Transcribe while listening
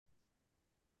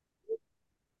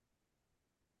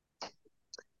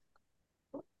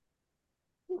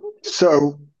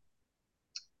So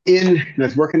I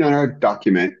was working on our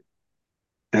document,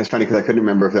 and it's funny because I couldn't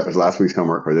remember if that was last week's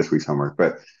homework or this week's homework,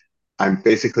 but I'm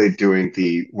basically doing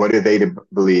the what do they to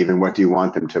believe and what do you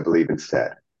want them to believe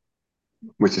instead,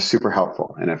 which is super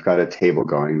helpful. And I've got a table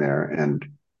going there, and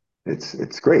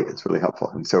it's great. It's really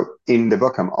helpful. And so in the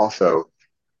book, I'm also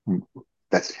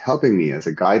that's helping me as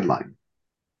a guideline.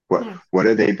 Nice. What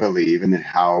do they believe, and then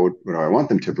what do I want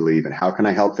them to believe, and how can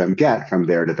I help them get from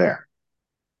there to there?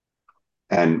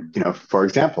 And for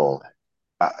example,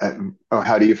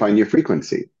 how do you find your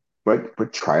frequency?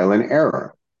 What trial and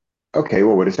error? Okay,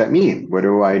 well, what does that mean? What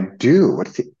do I do?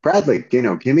 Bradley,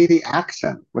 give me the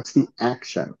action. What's the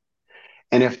action?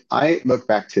 And if I look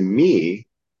back to me,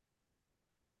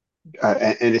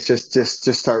 and it's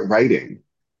just start writing,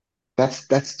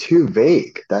 that's too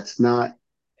vague. That's not,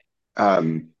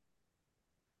 um,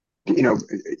 you know,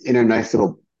 in a nice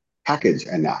little package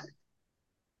enough.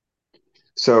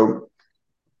 So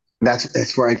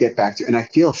that's where I get back to, and I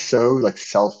feel so like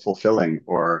self-fulfilling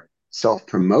or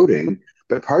self-promoting,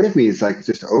 but part of me is like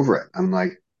just over it. I'm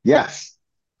like, yes,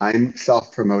 I'm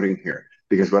self-promoting here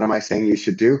because what am I saying you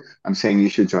should do? I'm saying you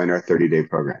should join our 30-day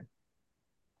program.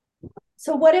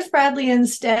 So what if Bradley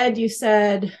instead you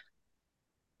said,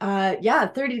 yeah,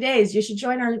 30 days, you should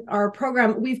join our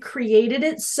program. We've created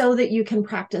it so that you can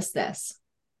practice this.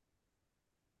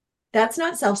 That's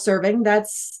not self-serving. That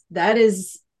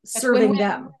is That's serving win-win.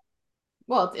 them.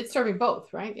 Well, it's serving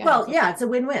both, right? Yeah. Well, yeah, it's a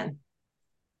win-win.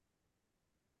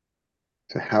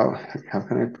 So how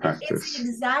can I It's the practice?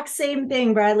 exact same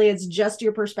thing, Bradley. It's just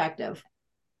your perspective.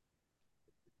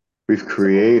 We've So,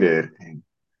 created.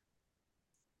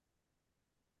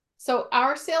 so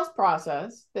our sales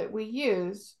process that we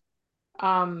use,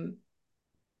 um,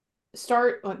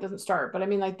 well, it doesn't start, but I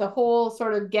mean, like the whole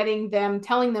sort of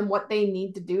telling them what they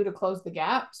need to do to close the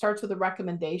gap starts with a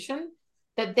recommendation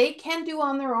that they can do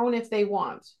on their own if they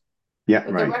want. Yeah, But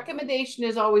the right. recommendation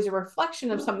is always a reflection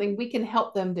of something we can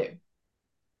help them do.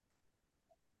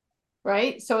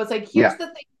 Right. So it's like, here's Yeah. the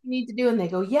thing you need to do. And they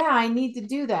go, yeah, I need to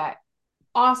do that.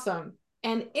 Awesome.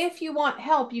 And if you want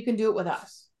help, you can do it with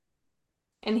us.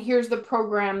 And here's the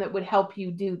program that would help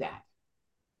you do that.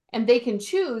 And they can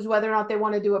choose whether or not they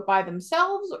want to do it by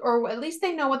themselves, or at least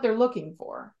they know what they're looking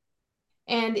for.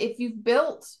 And if you've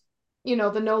built, the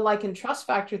know, like, and trust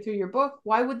factor through your book,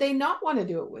 why would they not want to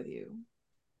do it with you?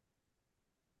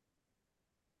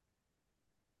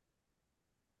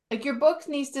 Like, your book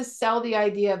needs to sell the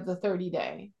idea of the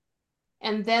 30-day.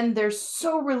 And then they're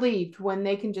so relieved when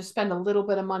they can just spend a little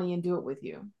bit of money and do it with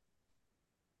you.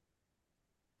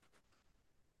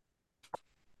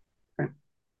 Okay.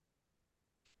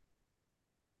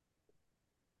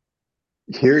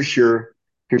 Here's your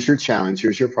here's your challenge.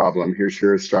 Here's your problem. Here's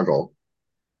your struggle.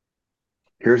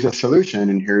 Here's a solution,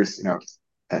 and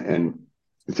and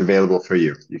it's available for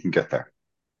you. You can get there.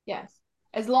 Yes.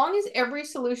 As long as every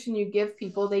solution you give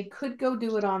people, they could go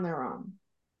do it on their own.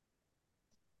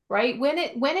 Right? When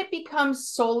it becomes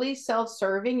solely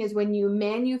self-serving is when you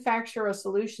manufacture a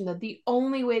solution that the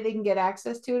only way they can get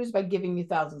access to it is by giving you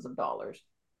thousands of dollars.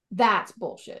 That's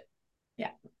bullshit.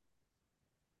 Yeah.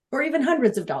 Or even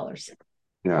hundreds of dollars.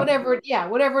 Yeah. Whatever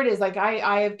it is. Like,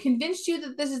 I have convinced you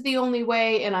that this is the only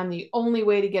way, and I'm the only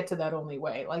way to get to that only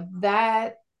way. Like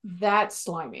that's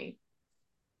slimy.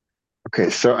 Okay,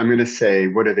 so I'm going to say,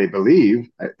 what do they believe?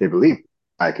 They believe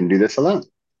I can do this alone.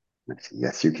 I say,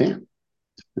 yes, you can.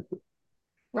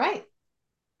 Right.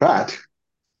 But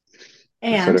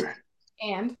to sort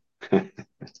And And of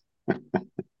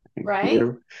right.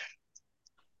 you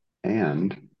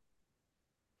and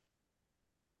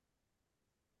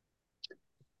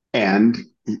and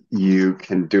you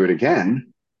can do it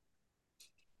again.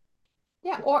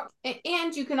 Yeah,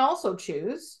 and you can also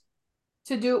choose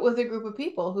to do it with a group of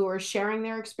people who are sharing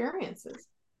their experiences.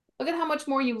 Look at how much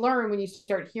more you learn when you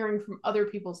start hearing from other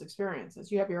people's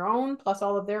experiences. You have your own plus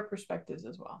all of their perspectives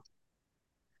as well.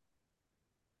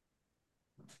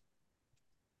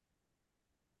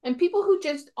 And people who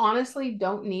just honestly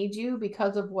don't need you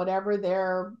because of whatever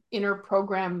their inner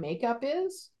program makeup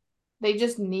is, they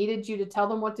just needed you to tell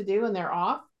them what to do and they're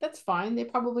off. That's fine. They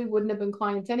probably wouldn't have been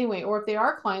clients anyway. Or if they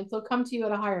are clients, they'll come to you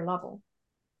at a higher level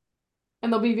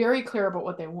and they'll be very clear about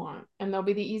what they want. And they'll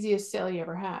be the easiest sale you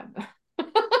ever had.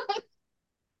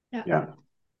 yeah. Yeah.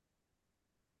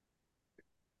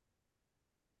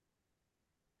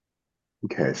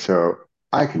 Okay, so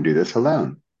I can do this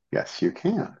alone. Yes, you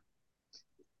can.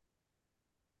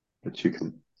 But you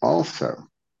can also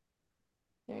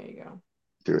There you go.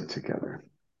 do it together.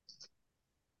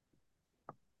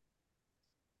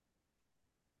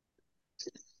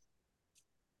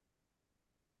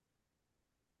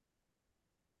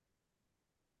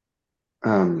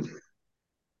 Um,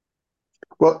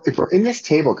 well, if we're in this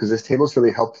table, because this table is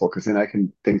really helpful, because then I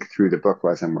can think through the book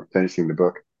while I'm finishing the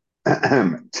book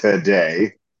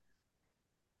today.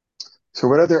 So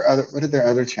what are there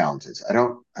other challenges? I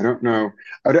don't know.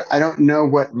 I don't know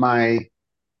what my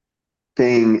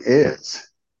thing is,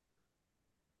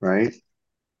 right?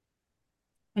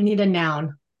 I need a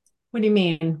noun. What do you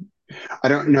mean? I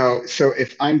don't know. So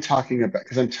if I'm talking about,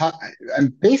 because I'm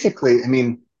basically, I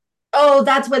mean, Oh,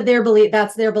 that's what their belief.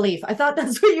 That's their belief. I thought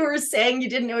that's what you were saying. You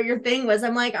didn't know what your thing was.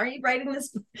 I'm like, are you writing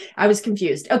this? I was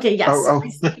confused. Okay, yes. oh,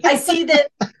 I see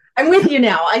that. I'm with you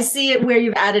now. I see it where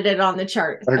you've added it on the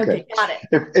chart. okay. Okay, got it.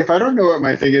 If I don't know what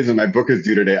my thing is and my book is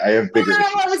due today, I have bigger Oh, I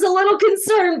issues. was a little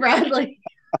concerned, Bradley.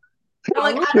 I'm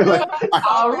like, I don't know Like, if I can I,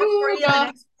 solve that for you in the Aruga.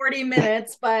 next 40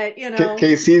 minutes, but you know.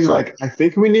 KC's like, I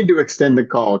think we need to extend the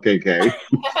call, KK.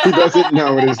 He doesn't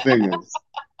know what his thing is.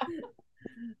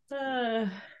 Uh,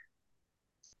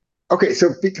 Okay, so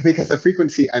because the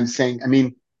frequency, I'm saying, I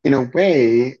mean, in a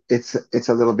way, it's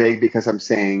a little vague because I'm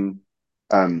saying,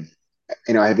 um,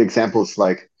 I have examples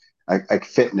like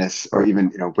fitness or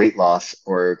even weight loss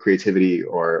or creativity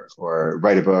or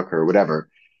write a book or whatever,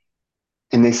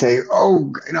 and they say,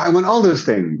 oh, I want all those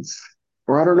things,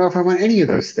 or I don't know if I want any of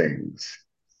those things.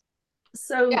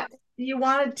 so Yeah. you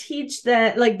want to teach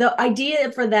that, like the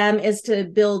idea for them is to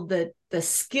build the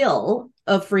skill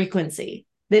of frequency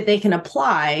that they can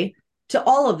apply to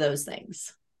all of those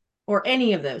things or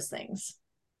any of those things.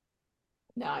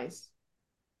 Nice.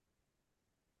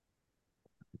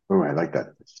 Oh, I like that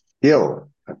skill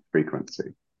of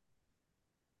frequency.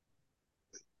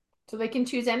 So they can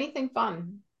choose anything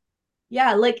fun.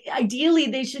 Yeah, like ideally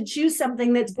they should choose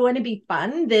something that's going to be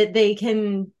fun that they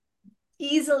can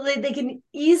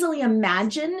easily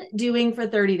imagine doing for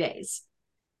 30 days.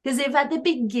 Because if at the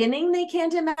beginning they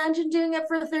can't imagine doing it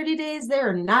for 30 days,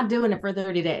 they're not doing it for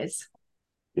 30 days.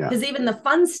 Yeah, Because even the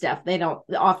fun stuff, they don't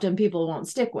often people won't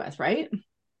stick with, right?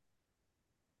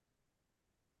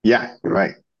 yeah, you're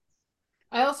right.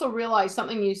 I also realized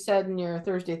something you said in your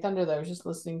Thursday Thunder that I was just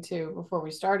listening to before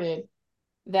we started,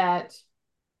 that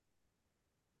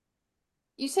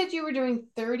you said you were doing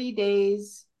 30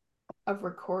 days of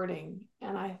recording.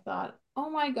 And I thought, oh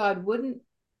my God, wouldn't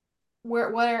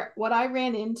where what I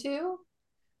ran into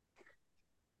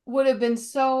would have been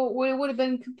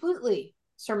completely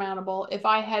surmountable if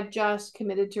I had just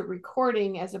committed to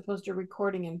recording as opposed to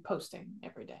recording and posting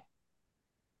every day.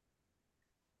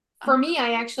 For me,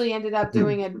 I actually ended up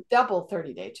doing a double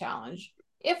 30-day challenge.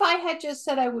 If I had just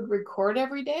said I would record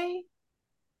every day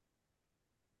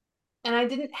and I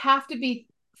didn't have to be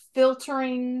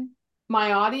filtering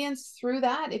my audience through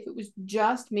that, if it was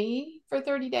just me for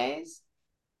 30 days,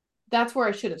 that's where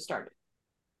I should have started.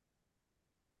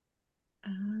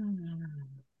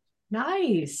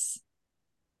 Nice.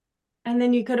 And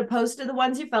then you could have posted the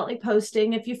ones you felt like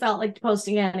posting if you felt like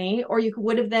posting any, or you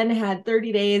would have then had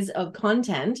 30 days of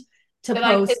content to That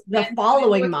I could post the then put into a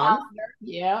following month. calendar.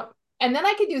 Yeah. And then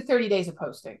I could do 30 days of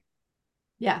posting.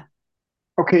 Yeah.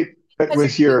 Okay, but Because was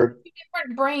it's your two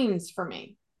different brains for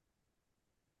me.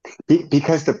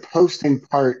 because the posting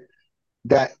part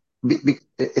that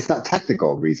it's not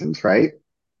technical reasons, right?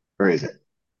 Or is it?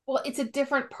 Well, it's a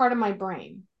different part of my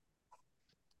brain.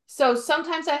 So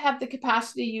sometimes I have the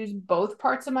capacity to use both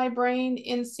parts of my brain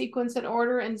in sequence and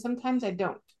order, and sometimes I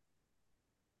don't.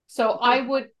 So I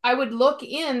would look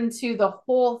into the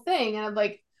whole thing and I'd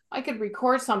like, I could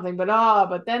record something, but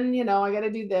then I got to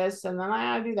do this and then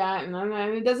I gotta do that, and then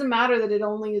it doesn't matter that it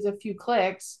only is a few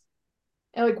clicks.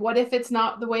 And like, what if it's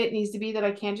not the way it needs to be, that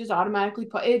I can't just automatically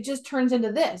put it, just turns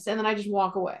into this and then I just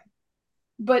walk away.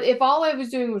 But if all I was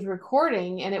doing was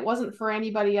recording and it wasn't for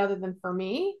anybody other than for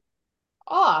me,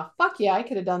 oh, fuck yeah, I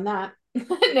could have done that.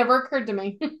 It never occurred to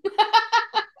me.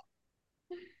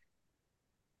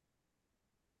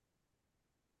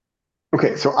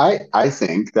 Okay, so I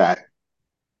think that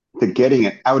the getting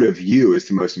it out of you is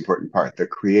the most important part. The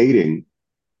creating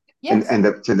Yes, and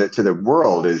to the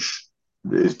world is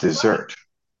right. dessert.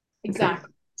 Okay.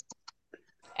 Exactly.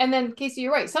 And then, Casey,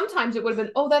 you're right. Sometimes it would have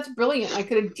been, oh, that's brilliant. I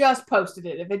could have just posted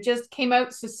it if it just came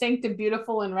out succinct and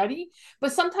beautiful and ready.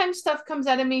 But sometimes stuff comes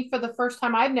out of me for the first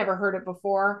time. I've never heard it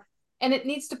before, and it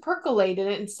needs to percolate in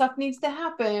it, and stuff needs to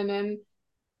happen. And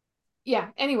yeah,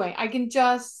 anyway, I can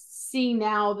just see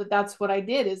now that that's what I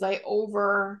did. Is I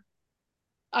over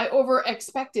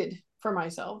expected for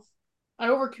myself. I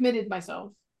over committed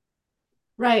myself.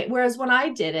 Right. Whereas when I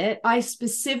did it, I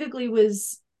specifically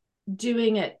was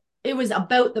doing it. It was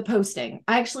about the posting.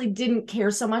 I actually didn't care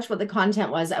so much what the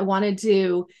content was. I wanted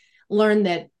to learn the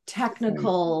Right.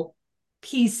 technical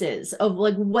pieces of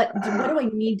like what do I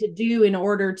need to do in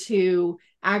order to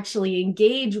actually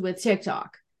engage with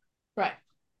TikTok. Right.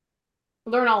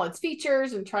 Learn all its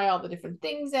features and try all the different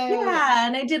things out. Yeah,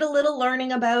 and I did a little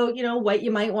learning about, what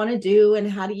you might want to do and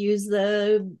how to use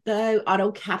the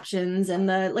auto captions and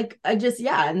the like I just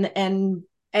yeah, and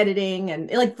editing, and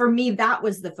like for me that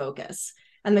was the focus.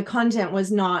 And the content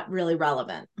was not really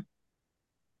relevant.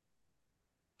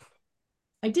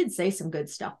 I did say some good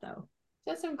stuff though.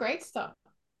 That's some great stuff.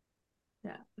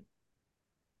 Yeah.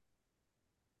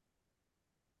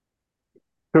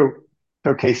 So,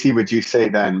 so KC, would you say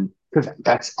then, because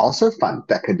that's also fun.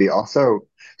 That could be also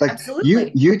like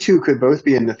Absolutely. you two could both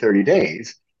be in the 30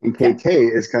 days, and Yep.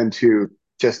 KK is going to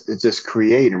just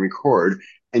create and record,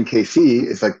 and KC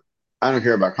is like, I don't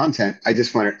care about content. I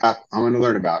just want to up. I want to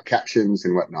learn about captions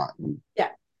and whatnot. Yeah.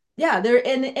 Yeah, they're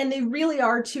and they really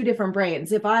are two different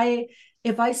brains. If I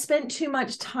spent too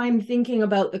much time thinking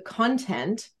about the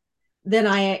content, then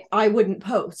I wouldn't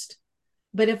post.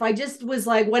 But if I just was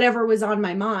like whatever was on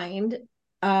my mind,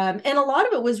 and a lot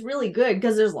of it was really good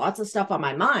because there's lots of stuff on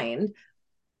my mind.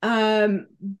 Um,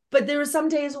 but there were some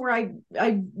days where I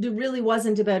it really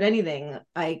wasn't about anything.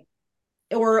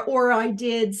 Or I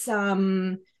did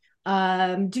some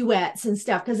duets and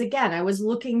stuff because again I was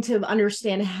looking to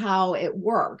understand how it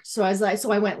worked. So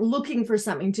I went looking for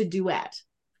something to duet,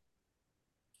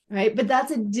 right? But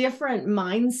that's a different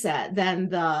mindset than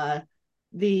the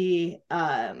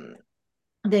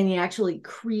than you actually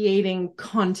creating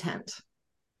content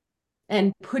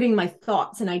and putting my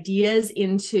thoughts and ideas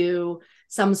into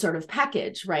some sort of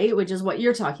package, right? Which is what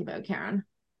you're talking about, Karen.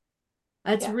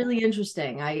 That's really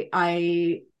interesting.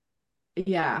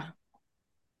 Yeah.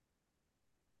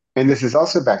 And this is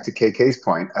also back to KK's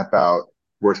point about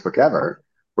worst book ever,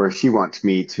 where she wants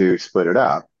me to split it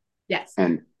up Yes.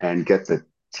 and get the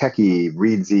techie,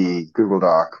 readsy, Google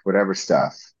Doc, whatever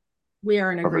stuff We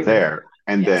are in over agreement. there,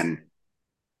 and Yes. then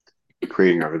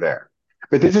creating over there.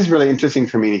 But this is really interesting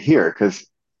for me to hear because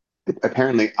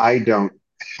apparently I don't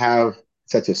have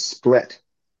such a split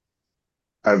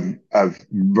of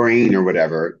brain or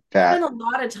whatever Spend that a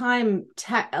lot of time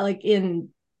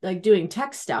like doing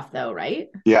tech stuff though, right?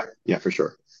 yeah, for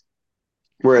sure.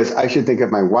 Whereas I should think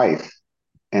of my wife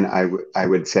and I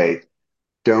would say,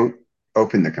 don't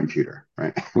open the computer,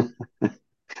 right?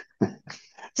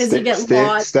 Because you get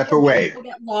lost Step away. you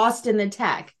get lost in the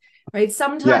tech, right?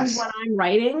 Sometimes Yes. when I'm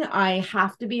writing I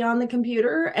have to be on the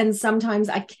computer, and sometimes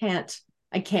I can't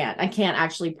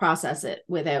actually process it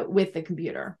with the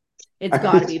computer. It's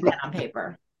got to be pen on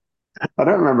paper. I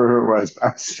don't remember who it was.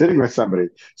 I was sitting with somebody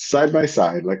side by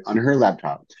side, like on her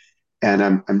laptop, and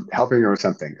I'm helping her with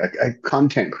something, like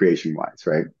content creation wise,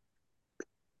 right?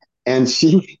 And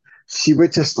she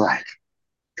would just like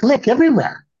click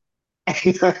everywhere.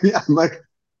 I'm like,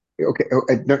 okay, oh,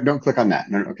 don't click on that.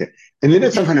 No, no, okay. And then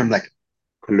at some point, I'm like,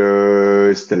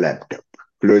 close the laptop,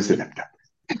 close the laptop.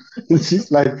 And she's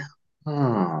like,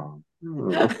 oh.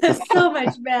 So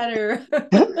much better.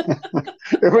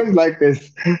 It was like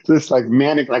this like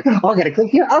manic, like, oh, I gotta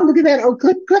click here. Oh, look at that. Oh,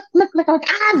 click, click, click, click. Like,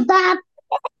 ah, that.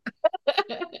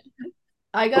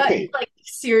 I got Okay. like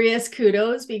serious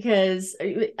kudos because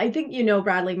I think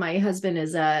Bradley, my husband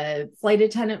is a flight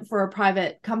attendant for a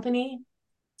private company.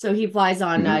 So he flies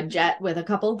on Mhm. a jet with a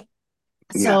couple.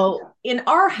 Yeah. So in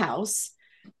our house,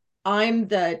 I'm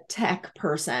the tech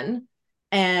person,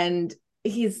 and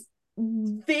he's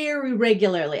very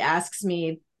regularly asks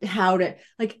me how do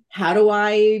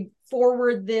I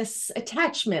forward this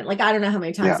attachment? Like, I don't know how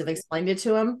many times Yeah. I've explained it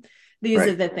to him. These are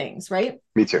Right. the things, right?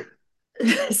 Me too.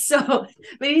 So,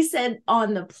 but he said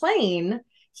on the plane,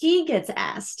 he gets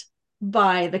asked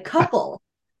by the couple,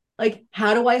 like,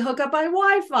 how do I hook up my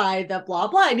Wi-Fi? The blah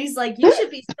blah. And he's like, you should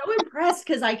be so impressed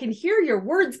because I can hear your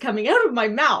words coming out of my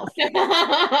mouth. I'm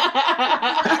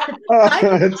Oh,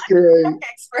 that's a great. tech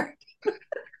expert.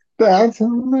 That's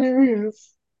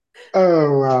hilarious.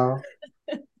 Oh wow.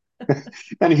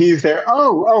 And he's there.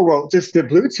 Oh well, just the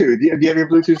Bluetooth. Do you have your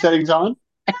Bluetooth settings on?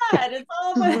 And it's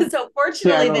all so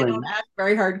fortunately they don't Channeling. ask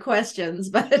very hard questions,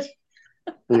 but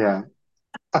Yeah.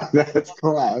 That's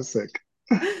classic.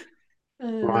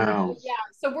 Wow. Yeah,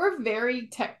 so we're very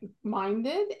tech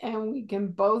minded and we can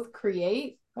both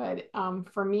create, but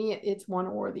for me it's one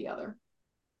or the other.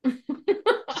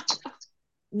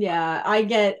 yeah,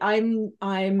 and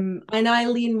I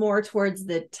lean more towards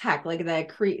the tech, like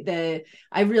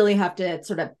I really have to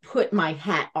sort of put my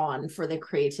hat on for the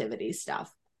creativity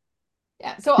stuff.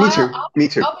 Yeah, so Me I'll too. Me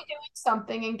too. I'll be doing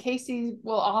something, and Casey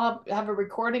will all have a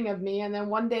recording of me, and then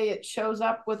one day it shows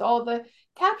up with all the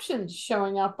captions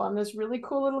showing up on this really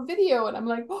cool little video, and I'm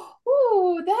like,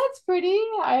 "Ooh, that's pretty!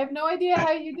 I have no idea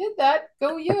how you did that.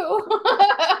 Go you!"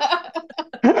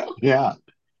 Yeah.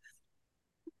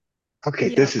 Okay,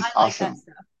 Yeah, this is I like that awesome.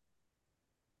 stuff.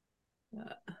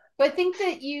 But I think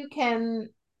that you can,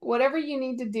 whatever you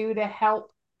need to do to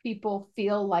help people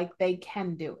feel like they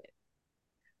can do it,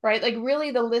 right? Like,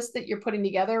 really, the list that you're putting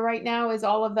together right now is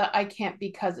all of the I can't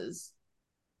becauses.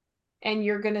 And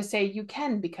you're going to say you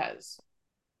can because.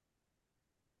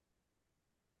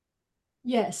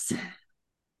 Yes.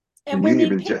 And And you when they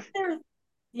even pick just, their,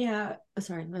 yeah,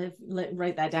 sorry,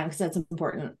 write that down because that's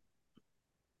important.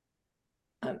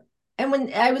 Um, and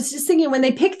when I was just thinking, when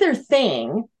they pick their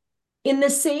thing, in the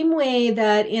same way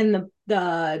that in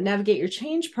the Navigate Your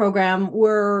Change program,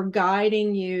 we're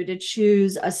guiding you to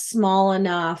choose a small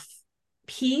enough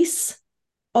piece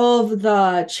of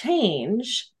the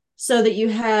change so that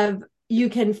you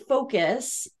can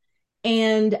focus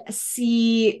and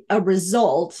see a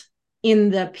result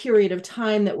in the period of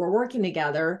time that we're working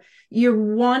together. You're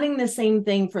wanting the same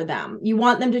thing for them. You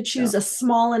want them to yeah, choose a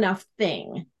small enough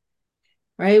thing,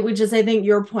 right? Which is, I think,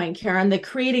 your point, Karen. The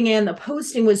creating and the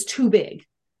posting was too big.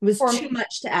 It was For too me,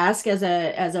 much to ask as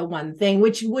a one thing,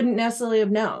 which you wouldn't necessarily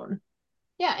have known.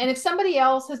 yeah. And if somebody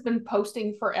else has been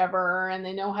posting forever and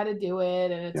they know how to do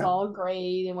it and it's yeah, all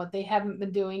great, and what they haven't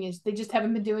been doing is they just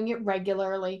haven't been doing it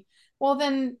regularly, well,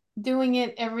 then doing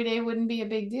it every day wouldn't be a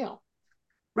big deal.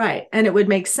 Right. And it would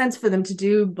make sense for them to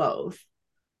do both.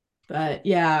 But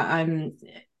yeah.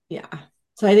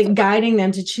 So I So, think guiding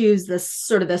them to choose the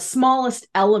sort of the smallest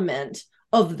element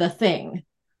of the thing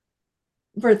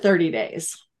for 30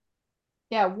 days.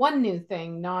 yeah, one new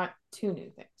thing, not two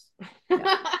new things.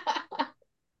 Yeah.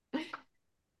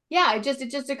 Yeah, it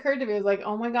just occurred to me. It was like,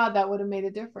 oh my God, that would have made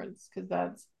a difference.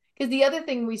 Because the other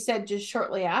thing we said just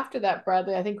shortly after that,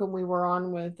 Bradley, I think when we were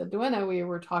on with the Duena, we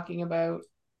were talking about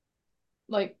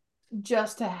like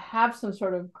just to have some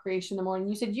sort of creation in the morning.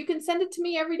 You said you can send it to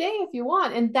me every day if you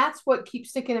want. And that's what keeps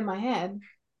sticking in my head.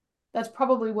 That's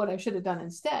probably what I should have done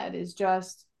instead, is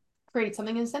just create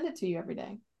something and send it to you every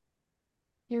day.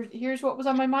 Here's what was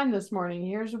on my mind this morning.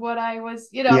 Here's what I was,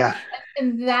 yeah,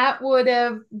 and that would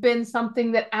have been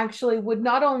something that actually would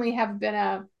not only have been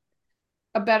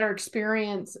a better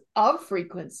experience of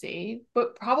frequency,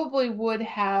 but probably would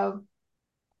have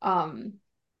um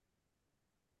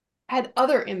had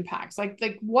other impacts. Like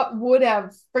what would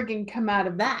have frigging come out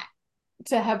of that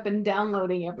to have been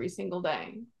downloading every single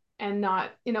day, and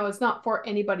not, it's not for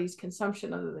anybody's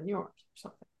consumption other than yours or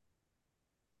something.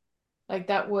 Like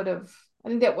that would have, I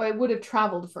think that way would have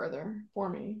traveled further for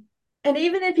me. And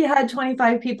even if you had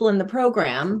 25 people in the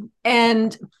program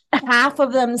and half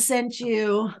of them sent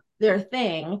you their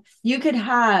thing, you could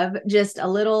have just a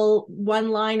little one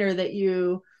liner that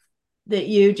you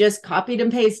just copied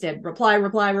and pasted, reply,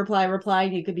 reply, reply, reply.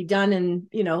 You could be done in,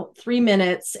 3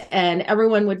 minutes and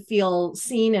everyone would feel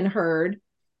seen and heard.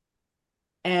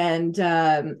 And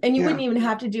you wouldn't yeah. even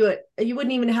have to do it. You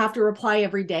wouldn't even have to reply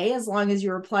every day as long as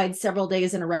you replied several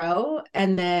days in a row.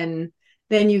 And then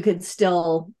you could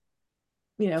still,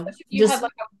 Especially if you had just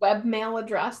like a webmail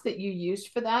address that you used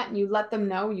for that and you let them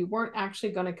know you weren't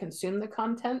actually going to consume the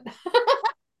content.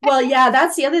 well, yeah,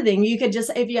 that's the other thing. You could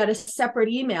just, if you had a separate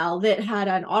email that had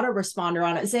an autoresponder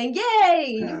on it saying, "Yay,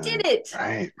 you did it."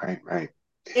 Right, right, right.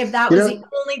 If that You was the know,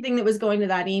 only thing that was going to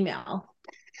that email.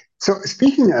 so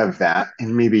speaking of that,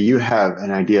 and maybe you have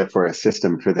an idea for a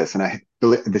system for this, and I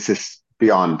believe this is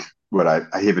beyond what I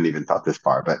haven't even thought this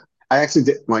far, but I actually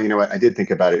did. Well, you know what? I did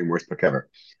think about it in Worst Book Ever.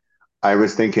 I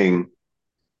was thinking,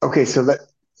 okay,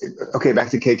 okay, back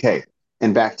to KK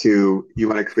and back to you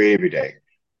want to create every day,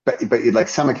 but you'd like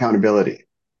some accountability.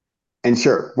 And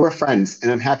sure, we're friends,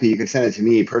 and I'm happy you can send it to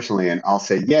me personally, and I'll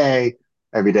say yay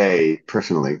every day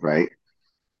personally, right?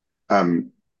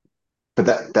 Um, but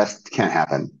that can't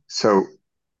happen. So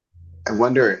I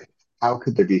wonder how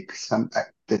could there be some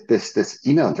that this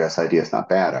email address idea is not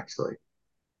bad actually.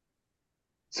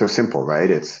 So simple, right?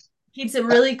 It's Keeps it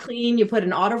really clean. You put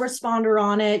an autoresponder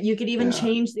on it. You could even yeah,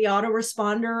 change the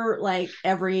autoresponder like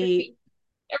Every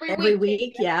every week.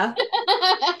 week. Yeah.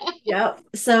 Yep.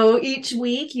 So each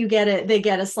week they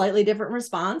get a slightly different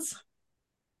response.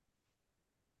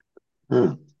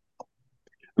 hmm.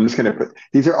 I'm just gonna put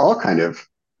these are all kind of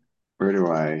where do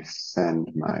I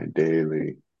send my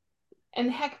daily? And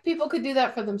heck, people could do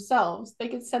that for themselves. They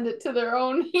could send it to their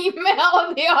own email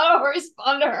and the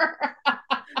autoresponder.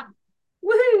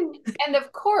 Woohoo. And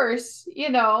of course,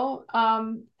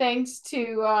 thanks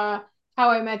to How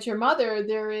I Met Your Mother,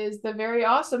 there is the very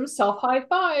awesome self high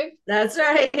five. That's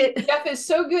right. Jeff is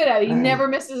so good at it. He Right. never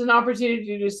misses an opportunity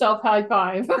to do self high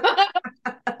five.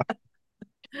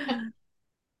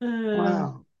 Uh,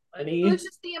 Wow. So it's funny.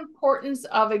 just the importance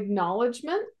of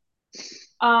acknowledgement.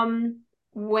 Um,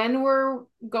 when we're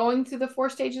going through the 4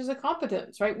 stages of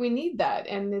competence, right? We need that.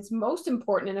 And it's most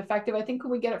important and effective, I think,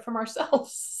 when we get it from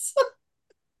ourselves.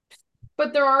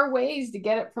 But there are ways to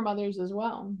get it from others as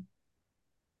well.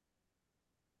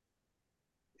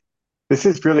 This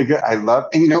is really good. I love,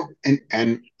 and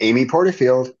and Amy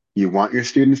Porterfield, you want your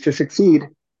students to succeed.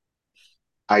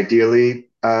 Ideally,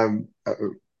 under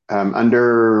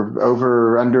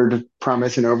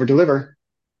promise and over deliver.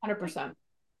 100%.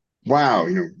 Wow,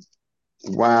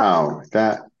 wow,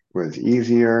 that was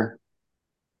easier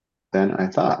than I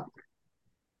thought.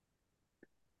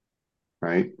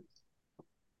 Right?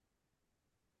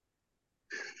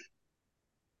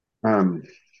 Um,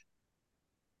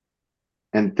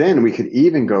 and then we could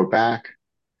even go back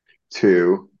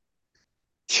to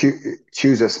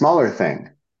choose a smaller thing,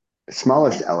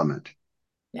 smallest Yeah. element.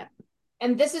 Yeah.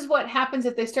 And this is what happens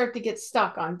if they start to get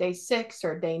stuck on day 6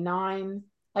 or day 9.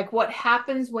 Like, what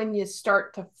happens when you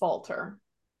start to falter?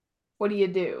 What do you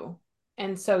do?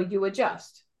 And so you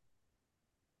adjust.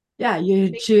 Yeah,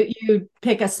 you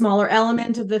pick a smaller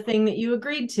element of the thing that you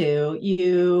agreed to.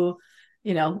 You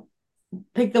know,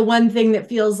 pick the one thing that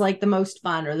feels like the most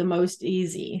fun or the most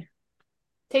easy.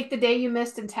 Take the day you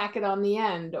missed and tack it on the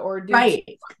end, or Right.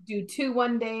 do two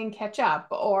one day and catch up,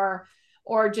 or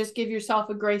just give yourself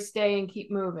a grace day and keep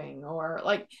moving, or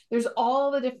like there's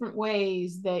all the different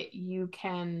ways that you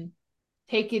can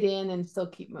take it in and still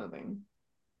keep moving.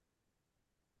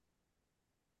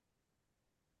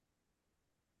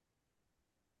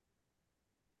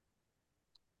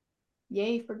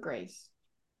 Yay for grace.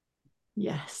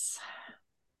 Yes.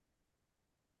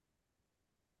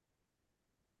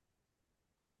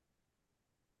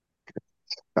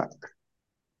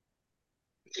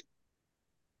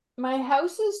 My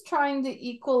house is trying to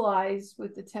equalize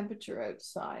with the temperature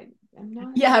outside. I'm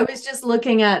not Yeah, I was just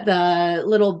looking at the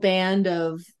little band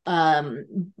of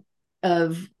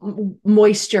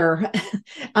moisture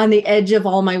on the edge of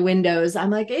all my windows.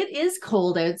 I'm like, it is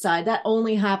cold outside. That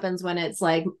only happens when it's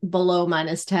like below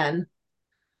 -10.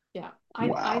 Yeah, I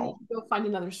need Wow. to go find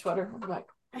another sweater. Like,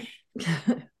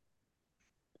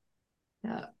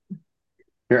 Yeah.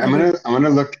 Here, Although, I'm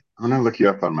gonna look you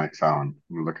up on my phone.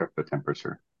 I'm gonna look up the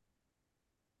temperature.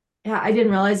 yeah, I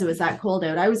didn't realize it was that cold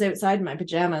out. I was outside in my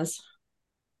pajamas.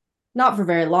 Not for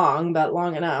very long, but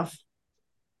long enough.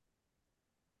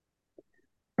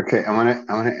 Okay, I wanna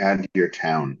add your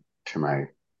town to my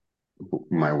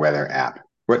weather app.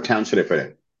 What town should I put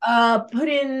in?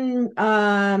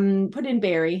 Put in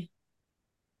Barry.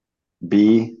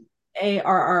 B.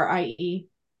 Arrie.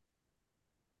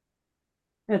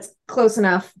 That's close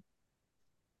enough.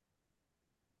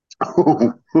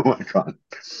 Oh my God.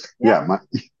 Yeah,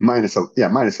 Yep. minus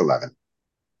 11.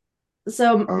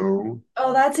 So, Oh,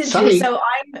 oh, that's interesting. sunny. So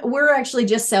we're actually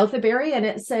just south of Barrie, and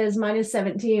it says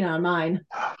 -17 on mine.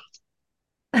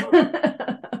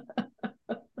 yeah,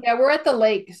 we're at the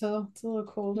lake, so it's a little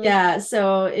colder. Yeah,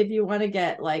 so if you want to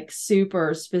get like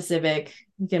super specific,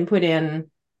 you can put in,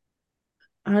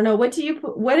 I don't know, what do you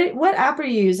put, what app are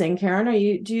you using, Karen? Do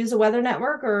you use a weather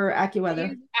network or I AccuWeather?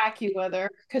 use AccuWeather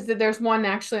because there's one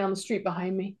actually on the street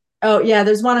behind me. Oh yeah,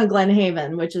 there's one in Glen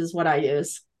Haven, which is what I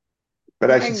use.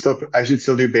 But And I should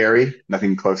still do Barry.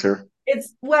 Nothing closer.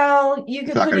 It's well, you It's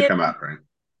could not put going to in come up, right?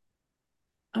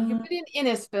 you can uh, put in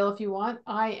Innisfil if you want.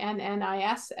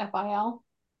 Innisfil.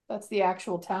 That's the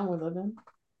actual town we live in.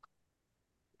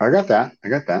 I got that. I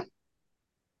got that.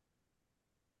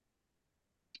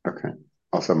 Okay.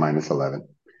 Also minus 11.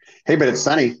 Hey, but it's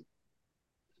sunny.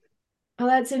 oh,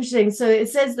 that's interesting. So it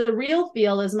says the real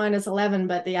feel is -11,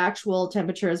 but the actual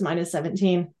temperature is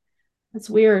 -17. That's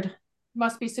weird.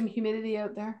 Must be some humidity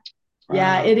out there.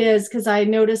 Yeah, it Wow. is because I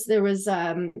noticed there was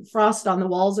frost on the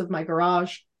walls of my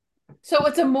garage. So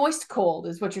it's a moist cold,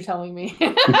 is what you're telling me.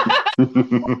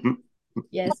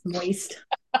 Yes, moist.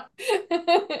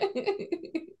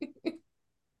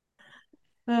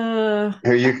 Uh,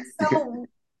 Here you can, so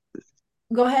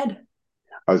go ahead.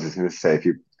 I was just going to say if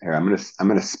you here I'm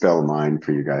gonna spell mine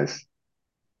for you guys.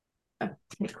 Okay,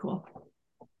 cool.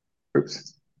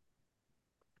 Oops.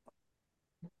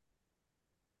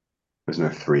 There's no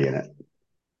 3 in it,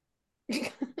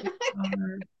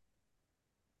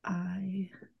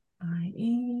 RIE.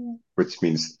 which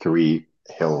means 3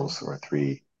 hills or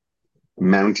 3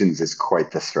 mountains is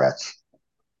quite the stretch.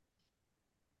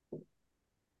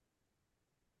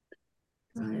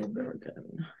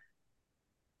 Freiburgen.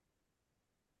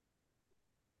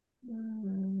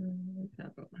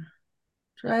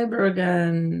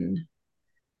 Freiburgen.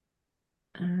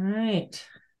 All right.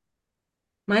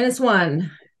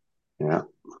 -1. Yeah.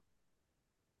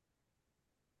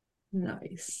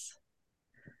 Nice.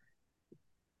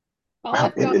 All Wow,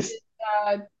 I've got is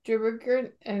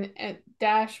Dribbergen and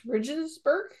Dash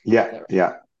Ridgesburg. Is Yeah, that right?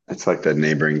 yeah. It's like the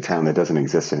neighboring town that doesn't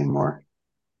exist anymore.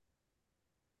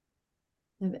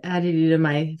 I've added you to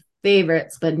my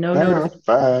favorites, but no Oh, notifications.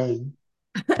 fun.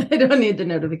 I don't need the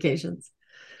notifications.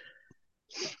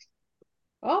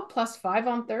 Oh, +5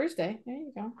 on Thursday. There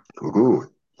you go.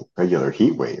 Ooh, regular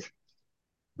heat wave.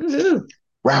 Woohoo.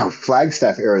 Wow,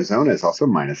 Flagstaff, Arizona is also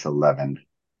 -11.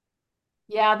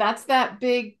 Yeah, that's that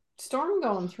big storm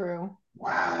going through.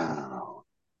 Wow.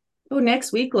 Oh,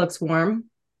 next week looks warm.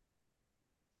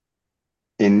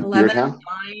 In your 11, town?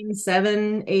 9,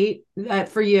 7, 8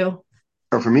 for you.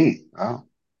 Or for me? Oh,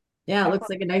 Yeah, it Yeah, looks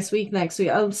like a nice week next week.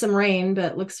 Oh, some rain,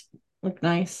 but look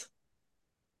nice.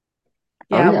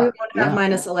 oh Yeah, we yeah, won't have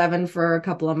yeah. -11 for a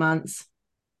couple of months.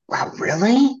 Wow,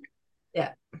 really?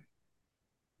 Yeah.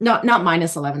 Not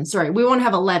 -11. Sorry. We won't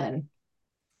have 11.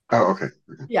 Oh, okay.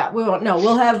 Yeah, we won't. No,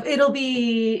 we'll have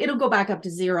it'll go back up to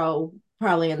 0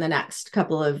 probably in the next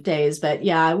couple of days, but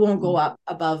yeah, it won't go up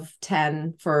above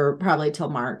 10 for probably till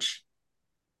March.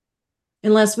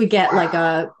 Unless we get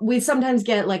Wow. we sometimes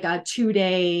get like a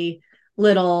 2-day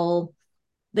little,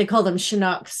 they call them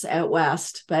Chinooks out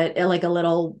west, but like a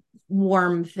little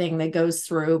warm thing that goes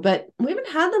through. But we haven't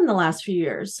had them the last few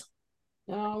years.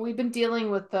 no, we've been dealing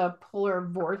with the polar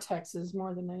vortexes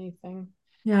more than anything.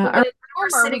 Yeah, But I when it's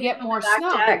remember warmer, we sitting get on the more back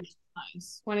snow, deck. which is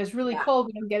nice. When it's really Yeah, cold,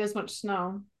 we don't get as much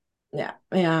snow.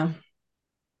 yeah.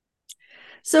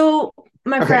 So,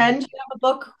 my Okay. friend, you have a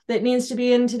book that needs to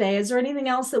be in today. Is there anything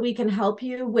else that we can help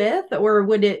you with, or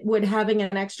would having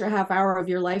an extra half hour of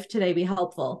your life today be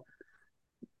helpful?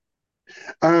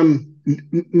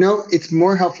 No, it's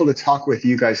more helpful to talk with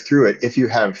you guys through it if you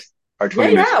have our Yeah,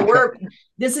 20 minutes yeah. because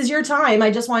This is your time.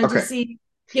 I just wanted to okay.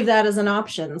 give that as an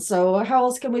option. So, how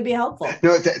else can we be helpful?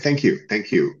 No, thank you.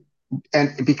 Thank you.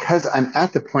 And because I'm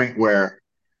at the point where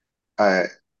I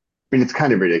mean it's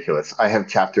kind of ridiculous. I have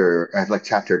like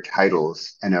chapter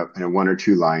titles and a 1 or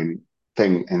 2 line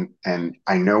thing and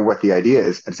I know what the idea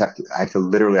is. I have to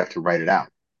literally have to write it out.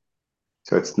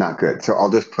 So it's not good. So I'll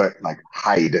just put like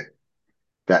hide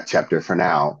that chapter for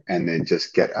now and then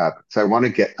just get up. So I want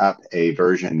to get up a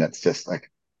version that's just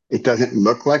like, it doesn't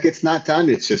look like it's not done.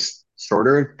 It's just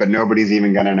shorter, but nobody's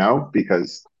even going to know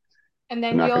because And I'm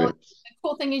then not going to, the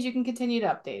cool thing is you can continue to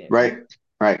update it, right, right?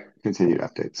 right, continue to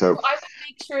update. So, So I would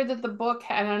make sure that the book,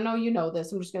 and I know you know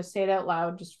this, I'm just going to say it out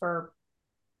loud just for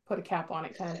put a cap on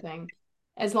it kind of thing.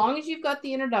 As long as you've got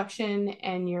the introduction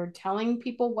and you're telling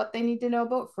people what they need to know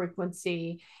about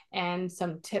frequency and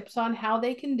some tips on how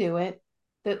they can do it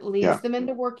that leads yeah. them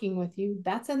into working with you,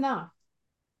 that's enough,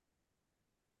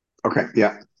 Okay.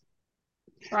 Yeah.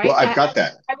 Well, right? I've got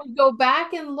that. I would go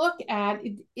back and look at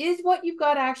is what you've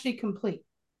got actually complete.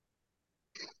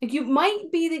 Like you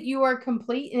might be that you are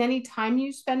complete, and any time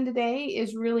you spend a day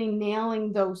is really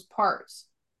nailing those parts.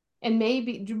 And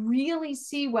maybe really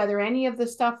see whether any of the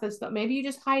stuff that's not, maybe you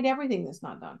just hide everything that's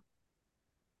not done.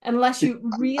 Unless you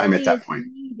I'm at really is that point.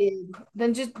 needed,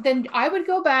 then I would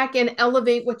go back and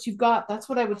elevate what you've got. That's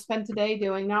what I would spend today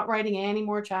doing, not writing any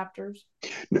more chapters.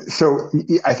 So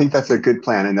I think that's a good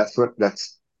plan. And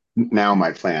that's now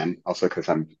my plan also because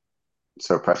I'm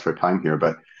so pressed for time here,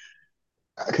 but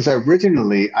because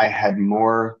originally I had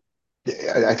more,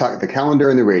 I thought the calendar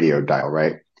and the radio dial,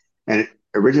 right? And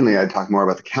originally I'd talk more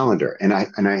about the calendar, and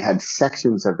I had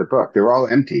sections of the book. They were all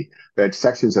empty. But I had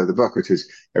sections of the book, which was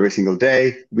every single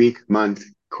day, week, month,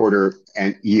 quarter,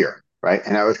 and year, right?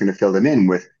 And I was going to fill them in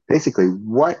with basically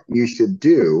what you should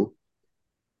do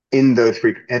in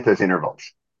at those intervals,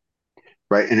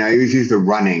 right? And I always use the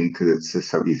running because it's just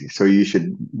so easy. So you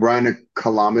should run a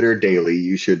kilometer daily.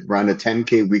 You should run a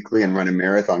 10K weekly and run a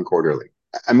marathon quarterly.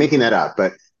 I'm making that up,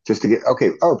 but just to get,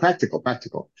 okay, oh, practical,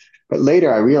 practical. But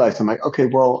later I realized I'm like, okay,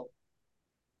 well,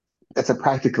 that's a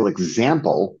practical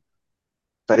example,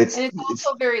 but And it's it's,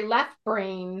 also very left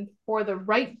brain for the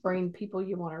right brain people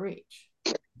you want to reach.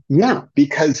 yeah,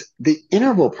 because the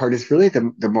interval part is really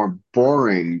the more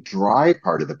boring, dry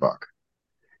part of the book.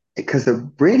 Because the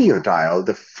radio dial,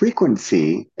 the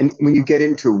frequency, and when you get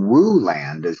into woo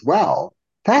land as well,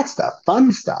 that's the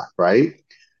fun stuff, right?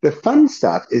 The fun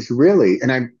stuff is really,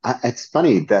 and it's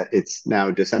funny that it's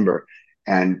now December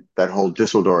and that whole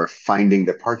Dusseldorf finding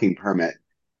the parking permit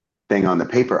thing on the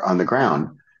paper on the ground.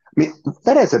 I mean,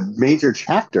 that has a major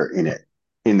chapter in it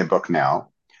in the book now,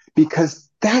 because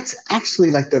that's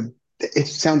actually like it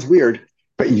sounds weird,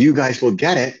 but you guys will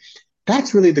get it.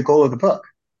 That's really the goal of the book.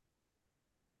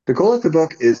 The goal of the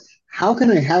book is how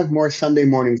can I have more Sunday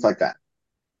mornings like that?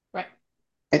 Right.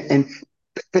 And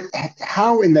but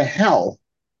how in the hell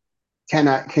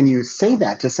can you say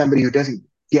that to somebody who doesn't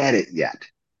get it yet?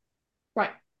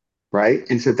 Right. right?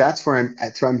 And so that's where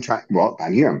I'm trying. Well,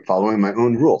 I'm here. I'm following my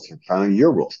own rules. I'm following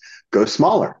your rules. Go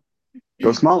smaller,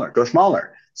 go smaller, go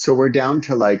smaller. So we're down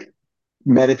to like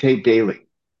meditate daily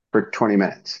for 20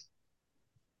 minutes.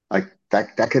 Like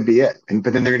that could be it. And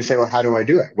but then they're going to say, well, how do I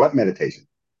do it? What meditation?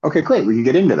 Okay, great. We can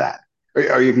get into that,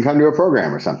 or you can come to a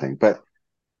program or something. But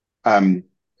um,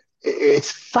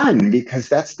 it's fun because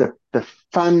that's the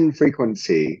fun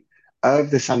frequency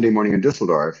of the Sunday morning in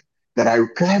Dusseldorf that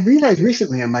because I realized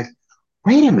recently I'm like,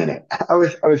 wait a minute. I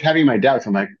was having my doubts.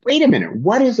 I'm like, wait a minute.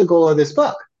 What is the goal of this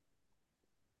book?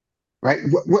 Right?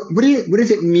 What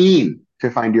does it mean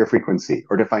to find your frequency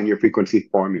or to find your frequency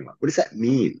formula? What does that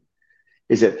mean?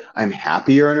 Is it I'm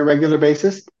happier on a regular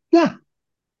basis? Yeah.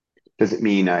 Does it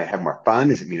mean I have more fun?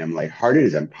 Does it mean I'm lighthearted?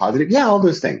 Is I'm positive? Yeah, all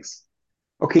those things.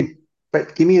 Okay,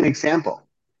 but give me an example.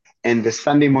 And the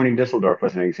Sunday morning Düsseldorf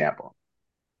was an example.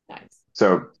 Nice.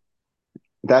 So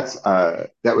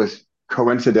that was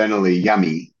coincidentally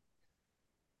yummy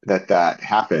that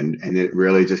happened, and it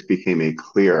really just became a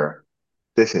clear.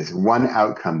 This is one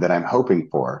outcome that I'm hoping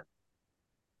for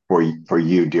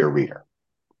you, dear reader,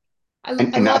 I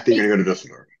and love not that you're going to go to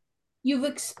Düsseldorf. you've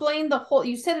explained the whole,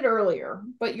 you said it earlier,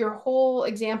 but your whole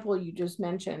example you just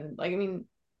mentioned, like, I mean,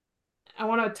 I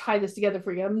want to tie this together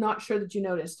for you. I'm not sure that you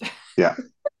noticed. Yeah,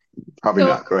 probably So,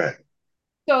 not. Go ahead.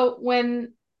 so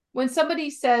when somebody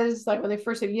says, like, when they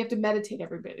first say you have to meditate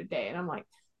every bit of day, and I'm like,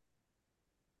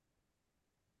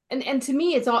 and to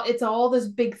me it's all this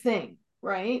big thing,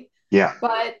 right? Yeah,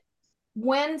 But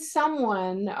when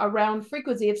someone around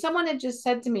frequency, if someone had just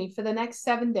said to me, for the next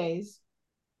 7 days,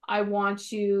 I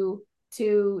want you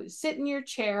to sit in your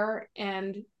chair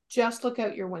and just look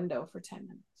out your window for 10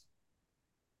 minutes.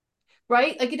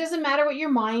 Right? Like, it doesn't matter what your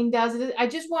mind does. I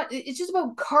just want, it's just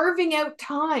about carving out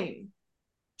time.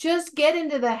 Just get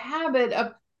into the habit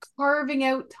of carving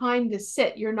out time to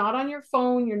sit. You're not on your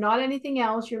phone, you're not anything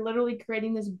else. You're literally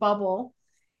creating this bubble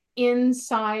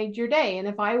inside your day. And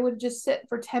if I would just sit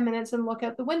for 10 minutes and look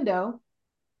out the window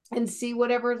and see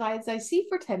whatever lights I see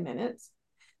for 10 minutes,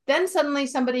 then suddenly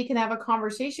somebody can have a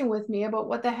conversation with me about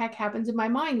what the heck happens in my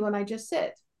mind when I just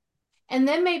sit. And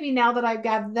then maybe now that I've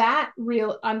got that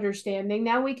real understanding,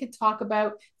 now we could talk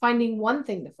about finding one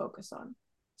thing to focus on.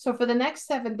 So for the next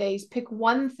 7 days, pick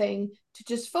one thing to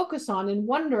just focus on and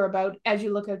wonder about as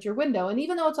you look out your window. And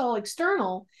even though it's all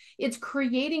external, it's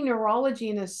creating neurology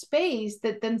in a space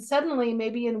that then suddenly,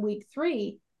 maybe in week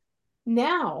 3,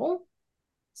 now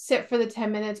sit for the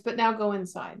 10 minutes, but now go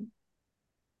inside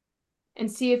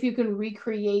and see if you can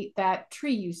recreate that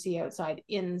tree you see outside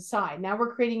inside. Now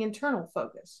we're creating internal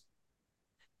focus.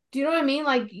 Do you know what I mean?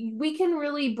 Like, we can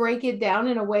really break it down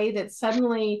in a way that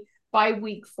suddenly by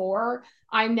week 4,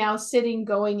 I'm now sitting,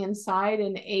 going inside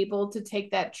and able to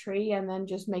take that tree and then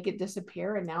just make it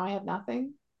disappear. And now I have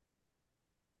nothing.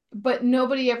 But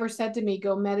nobody ever said to me,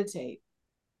 go meditate.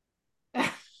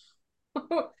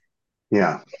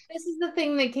 yeah, This is the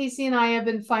thing that Casey and I have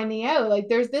been finding out. Like,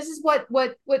 this is what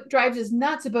drives us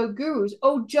nuts about gurus.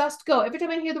 Oh, just go. Every time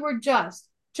I hear the word just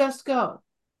go.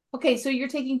 Okay, so you're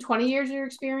taking 20 years of your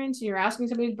experience and you're asking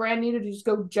somebody who's brand new to just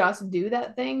go just do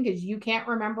that thing because you can't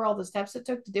remember all the steps it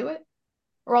took to do it,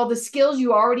 or all the skills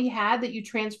you already had that you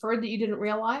transferred that you didn't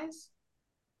realize.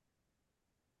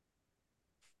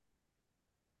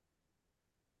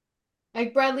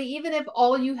 Like, Bradley, even if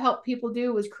all you help people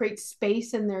do was create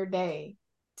space in their day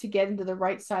to get into the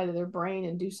right side of their brain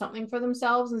and do something for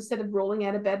themselves instead of rolling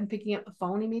out of bed and picking up the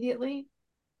phone immediately,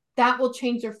 that will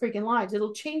change their freaking lives.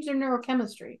 It'll change their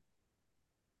neurochemistry.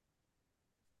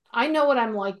 I know what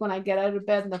I'm like when I get out of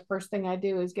bed and the first thing I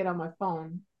do is get on my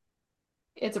phone.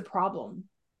 It's a problem.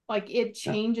 Like, it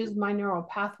yeah, changes my neural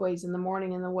pathways in the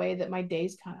morning in the way that my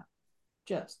day's kind of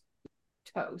just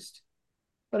toast.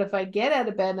 But if I get out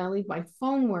of bed and I leave my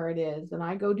phone where it is and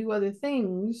I go do other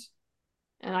things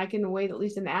and I can wait at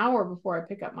least an hour before I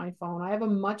pick up my phone, I have a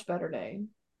much better day.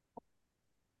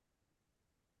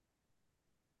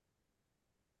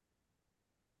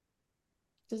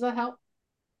 Does that help?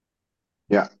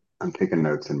 yeah. I'm taking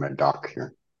notes in my doc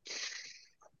here.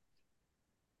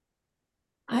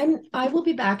 I will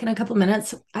be back in a couple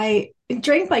minutes. I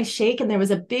drank my shake and there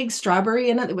was a big strawberry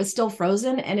in it that was still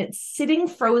frozen and it's sitting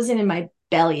frozen in my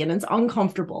belly and it's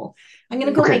uncomfortable. I'm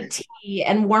gonna go Okay, make tea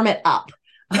and warm it up.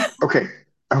 okay,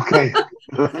 okay.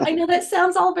 I know that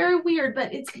sounds all very weird,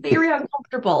 but it's very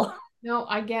uncomfortable. No,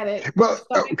 I get it. Your Well,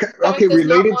 stomach, okay, stomach okay. does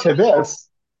not want to be.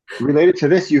 Related to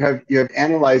this, you have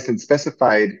analyzed and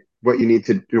specified what you need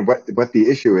to do, what the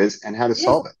issue is, and how to Yes,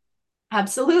 solve it.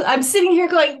 absolutely. I'm sitting here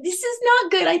going, this is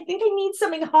not good. I think I need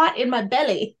something hot in my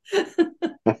belly.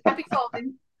 Happy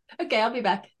solving. Okay, I'll be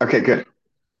back. Okay, good.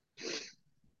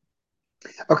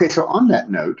 Okay, so on that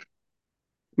note,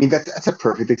 I mean that's a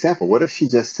perfect example. What if she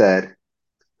just said,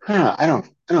 "Huh, I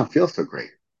don't feel so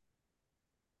great."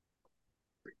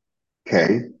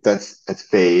 Okay, that's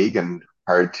vague and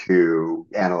hard to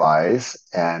analyze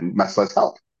and much less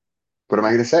help. What am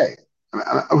I going to say?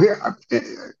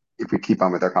 If we keep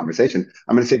on with our conversation,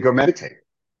 I'm going to say, go meditate.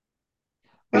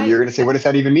 And you're Right. going to say, what does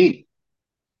that even mean?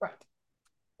 Right.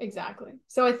 Exactly.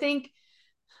 So I think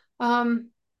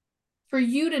um, for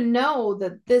you to know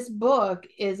that this book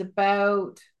is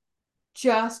about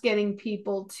just getting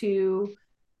people to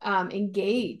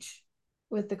engage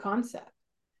with the concept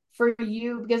for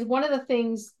you, because one of the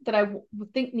things that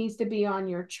think needs to be on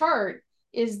your chart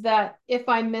is that if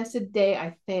I miss a day,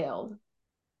 I failed.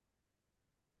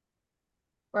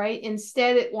 Right.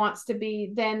 Instead, it wants to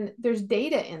be then there's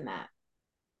data in that.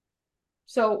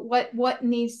 So what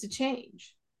needs to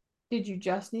change? Did you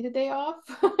just need a day off?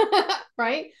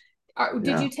 Right? Did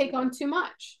Yeah. you take on too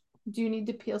much? Do you need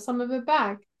to peel some of it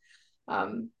back?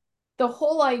 Um, the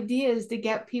whole idea is to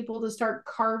get people to start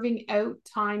carving out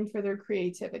time for their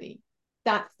creativity.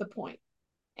 That's the point.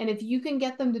 And if you can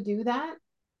get them to do that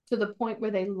to the point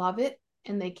where they love it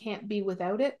and they can't be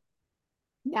without it,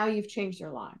 now you've changed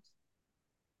their lives.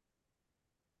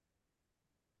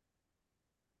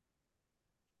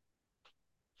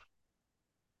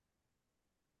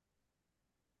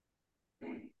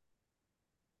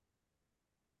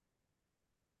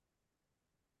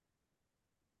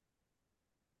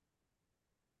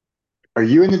 Are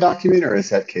you in the document or is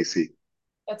that KC?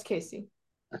 That's Casey.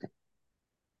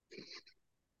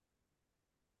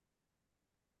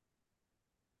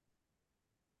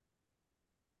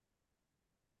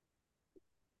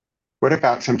 What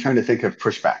about, so I'm trying to think of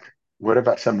pushback. What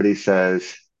about somebody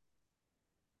says,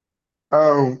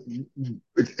 oh,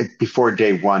 before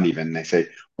day one, even they say,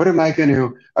 what am I going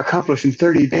to accomplish in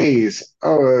 30 days?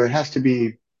 Oh, it has to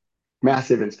be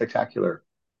massive and spectacular.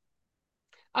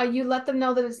 You let them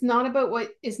know that it's not about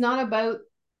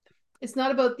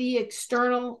the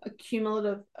external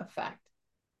accumulative effect.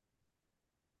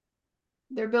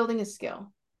 They're building a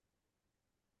skill.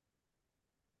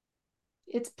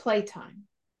 It's playtime,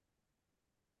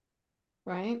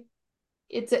 right?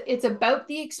 It's about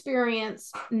the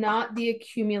experience, not the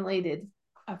accumulated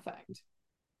effect.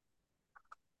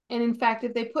 And in fact,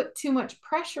 if they put too much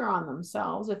pressure on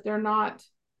themselves, if they're not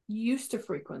used to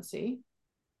frequency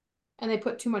and they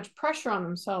put too much pressure on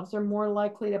themselves, they're more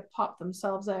likely to pop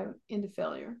themselves out into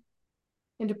failure,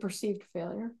 into perceived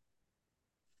failure.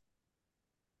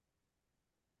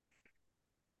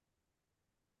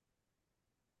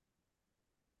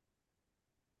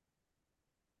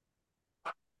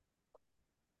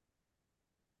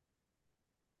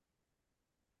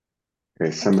 Okay,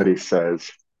 I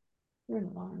can't. You're an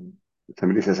alarm.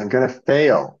 somebody says, I'm going to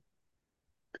fail.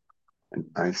 And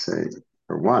I say,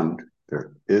 for one,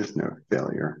 there is no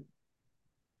failure.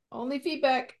 Only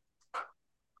feedback.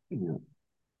 Yeah.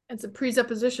 It's a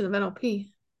presupposition of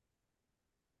NLP.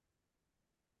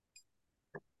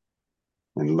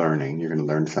 And learning, you're going to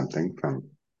learn something from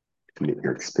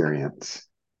your experience.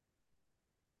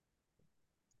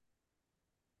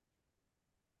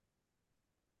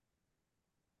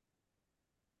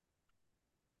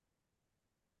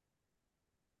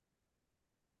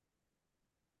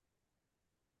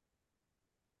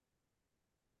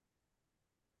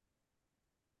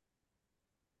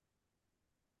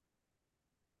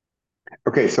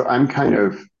 Okay, so I'm kind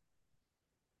of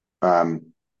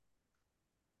um,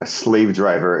 a slave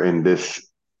driver in this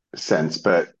sense,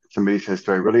 but somebody says,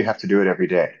 do I really have to do it every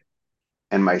day?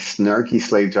 And my snarky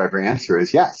slave driver answer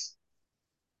is yes,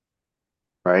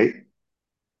 right?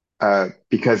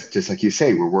 Because just like you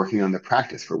say, we're working on the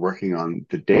practice, we're working on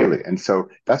the daily. And so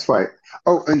that's why,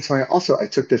 oh, and so I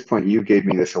took this point, you gave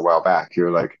me this a while back.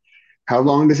 You're like, how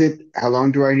long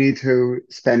do I need to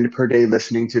spend per day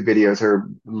listening to videos or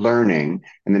learning?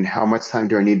 And then how much time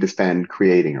do I need to spend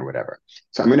creating or whatever?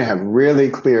 So I'm going to have really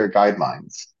clear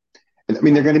guidelines. And I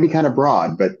mean, they're Yeah. going to be kind of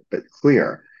broad, but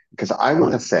clear because I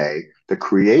want to say the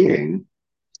creating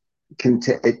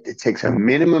it takes a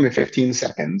minimum of 15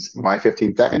 seconds. Why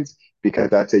 15 seconds? Because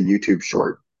that's a YouTube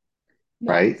short,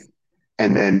 right? Nice.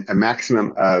 And then a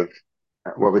maximum of,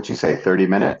 what would you say, 30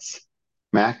 minutes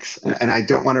max? And I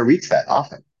don't want to reach that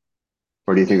often.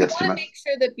 Or do you think You that's too want to much? make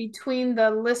sure that between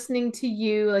the listening to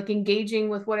you, like engaging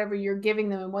with whatever you're giving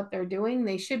them and what they're doing,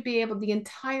 they should be able, the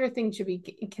entire thing should be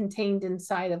contained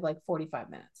inside of like 45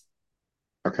 minutes.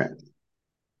 Okay.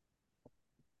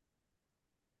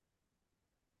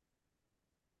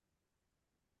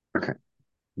 Okay.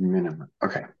 Minimum.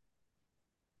 Okay.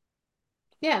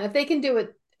 Yeah. And if they can do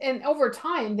it, and over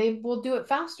time, they will do it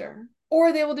faster.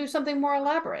 or they will do something more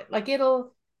elaborate. Like I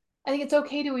think it's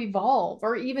okay to evolve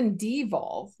or even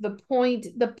devolve. The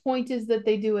point is that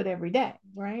they do it every day,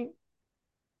 right?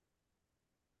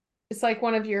 It's like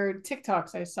one of your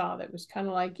TikToks I saw that was kind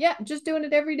of like, yeah, just doing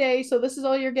it every day. So this is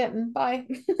all you're getting. Bye.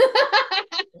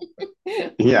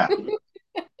 Yeah.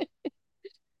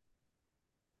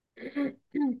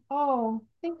 Oh,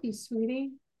 thank you,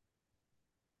 sweetie.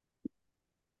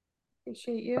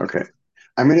 Appreciate you. Okay.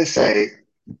 I'm going to say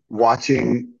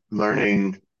watching,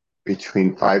 learning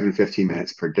between 5 and 15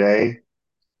 minutes per day.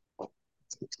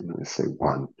 I'm going to say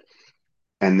one.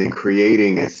 And then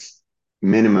creating is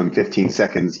minimum 15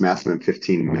 seconds, maximum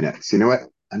 15 minutes. You know what?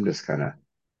 I'm just going to.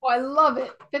 Oh, I love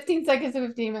it. 15 seconds to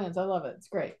 15 minutes. I love it. It's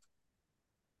great.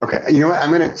 Okay. You know what? I'm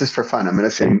going to, just for fun, I'm going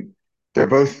to say they're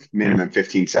both minimum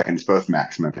 15 seconds, both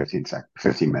maximum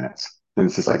 15 minutes. And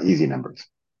it's just like easy numbers.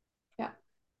 Yeah.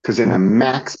 Because then a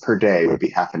max per day would be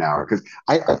half an hour. Because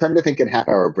I tend to think in half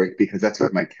hour break because that's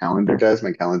what my calendar does.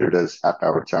 My calendar does half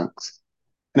hour chunks.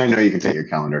 And I know you can set your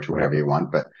calendar to whatever you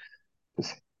want, but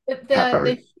just half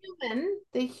hour.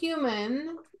 The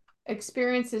human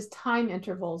experiences time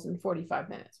intervals in 45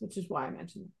 minutes, which is why I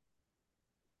mentioned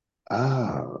it.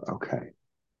 Oh, okay.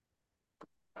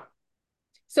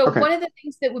 So Okay. one of the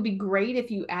things that would be great if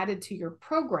you added to your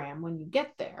program when you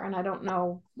get there, and I don't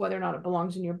know whether or not it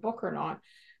belongs in your book or not,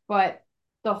 but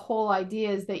the whole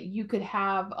idea is that you could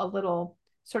have a little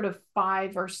sort of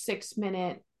 5 or 6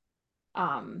 minute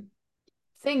um,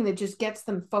 thing that just gets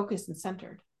them focused and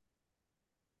centered.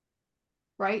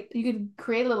 Right? You could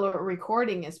create a little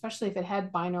recording, especially if it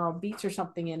had binaural beats or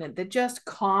something in it that just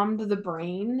calmed the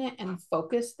brain and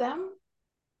focused them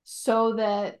so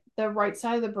that the right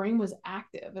side of the brain was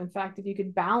active. In fact, if you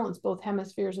could balance both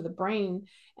hemispheres of the brain,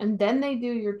 and then they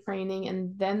do your training,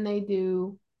 and then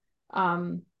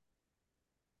um,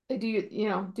 they do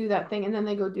do that thing, and then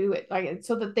they go do it like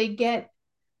so that they get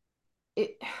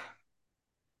it.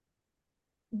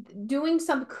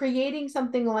 Creating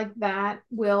something like that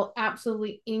will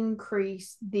absolutely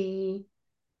increase the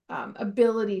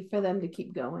ability for them to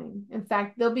keep going. In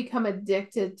fact, they'll become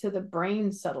addicted to the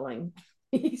brain settling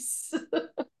piece,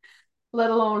 let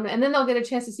alone, and then they'll get a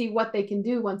chance to see what they can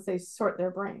do once they sort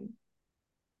their brain.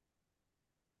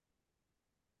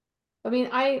 I mean,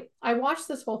 I watched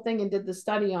this whole thing and did the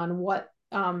study on what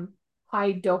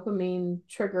high dopamine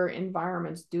trigger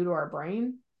environments do to our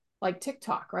brain, like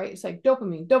TikTok, right? It's like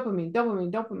dopamine, dopamine,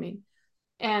 dopamine, dopamine,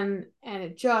 and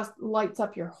it just lights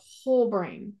up your whole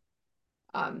brain.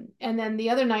 And then the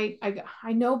other night,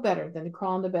 I know better than to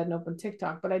crawl into bed and open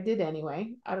TikTok, but I did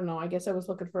anyway. I don't know. I guess I was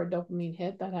looking for a dopamine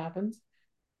hit. That happens.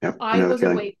 Yep. I I know the was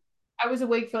feeling. awake. I was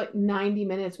awake for like 90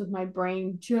 minutes with my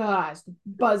brain just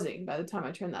buzzing by the time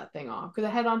I turned that thing off because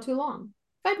I had it on too long.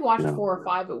 If I'd watched Yeah. 4 or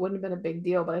 5, it wouldn't have been a big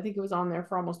deal, but I think it was on there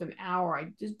for almost an hour.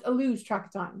 I lose track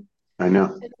of time. I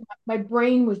know. And my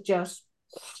brain was just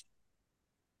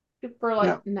for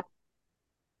like Yeah.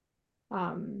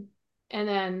 no. And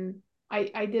then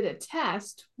I did a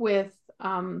test with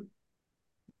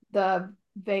the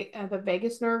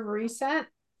vagus nerve reset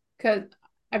because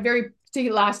I very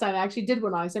particular last night I actually did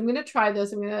one on. So I'm gonna try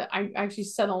this. I actually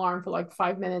set an alarm for like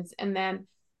 5 minutes and then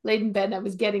laid in bed and I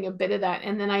was getting a bit of that.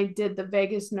 And then I did the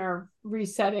vagus nerve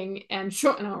resetting and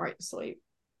sure and I went right to sleep.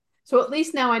 So at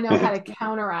least now I know how to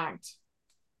counteract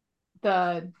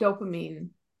the dopamine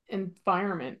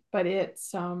environment. But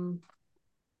it's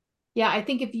yeah, I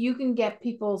think if you can get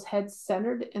people's heads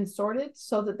centered and sorted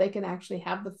so that they can actually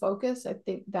have the focus, I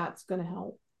think that's going to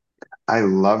help. I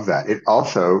love that. It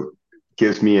also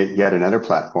gives me yet another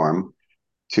platform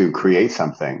to create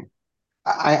something.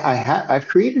 I've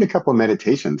created a couple of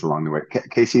meditations along the way.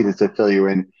 Casey, just to fill you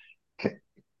in,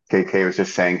 KK was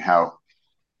just saying how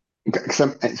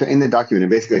so in the document, it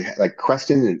basically like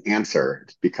question and answer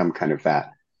become kind of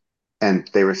that. And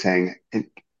they were saying, and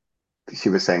she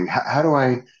was saying, how do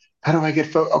I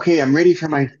get okay, I'm ready for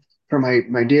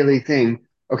my daily thing.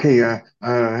 Okay,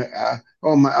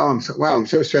 I'm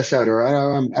so stressed out, or I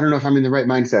don't know if I'm in the right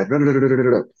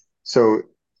mindset. So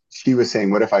she was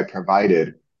saying, what if I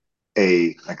provided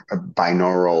a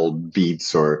binaural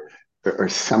beats or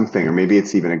something, or maybe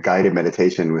it's even a guided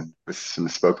meditation with some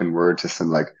spoken word to some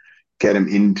like get him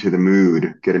into the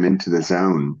mood, get him into the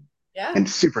zone, Yeah. and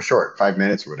super short, 5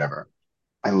 minutes or whatever.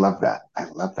 I love that. I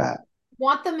love that.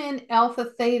 Want them in alpha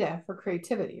theta for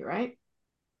creativity, right?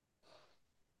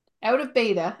 Out of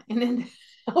beta and then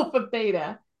alpha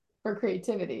theta for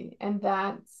creativity. And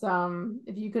that's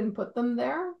if you can put them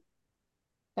there,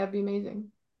 that'd be amazing.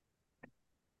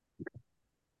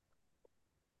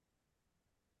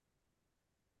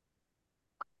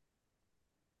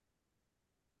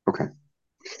 Okay.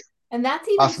 And that's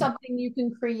even Awesome. something you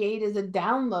can create as a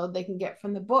download they can get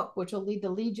from the book, which will lead to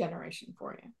lead generation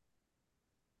for you.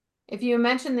 If you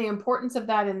mention the importance of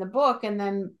that in the book and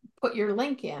then put your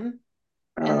link in,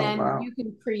 and Oh, then wow. you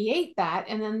can create that,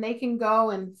 and then they can go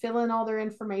and fill in all their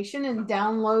information and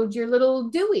download your little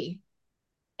Dewey.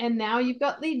 And now you've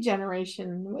got lead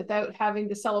generation without having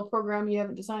to sell a program you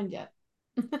haven't designed yet.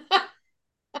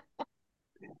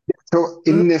 So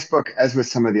in this book, as with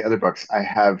some of the other books, I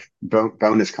have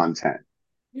bonus content,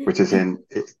 which is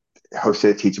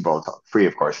hosted, teachable, free,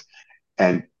 of course.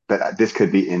 But this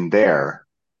could be in there.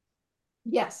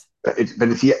 Yes.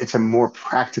 It's a more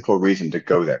practical reason to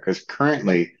go there because Yeah.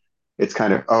 currently it's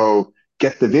kind of, oh,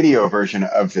 get the video version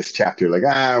of this chapter. Like,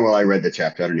 well, I read the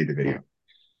chapter. I don't need the video.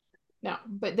 No,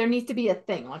 but there needs to be a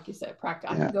thing, like you said,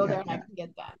 practice. I can go there and I can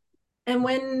get that. And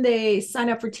when they sign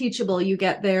up for Teachable, you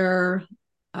get their,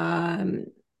 do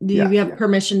Yeah. you have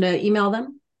permission to email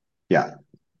them? Yeah.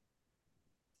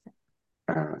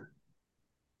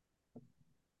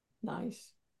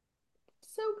 Nice.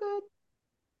 So good.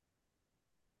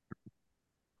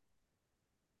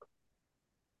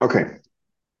 Okay.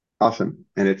 Awesome.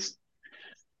 And it's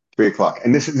 3 o'clock.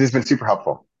 And this has been super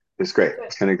helpful. It's great. Good.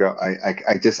 It's gonna go.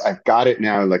 I've got it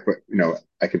now. Like what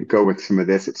I could go with some of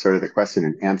this. It's sort of the question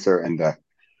and answer and the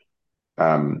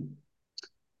um,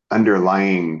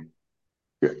 underlying.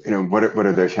 What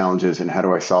are their challenges and how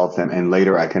do I solve them? And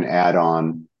later I can add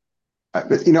on.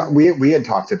 But we had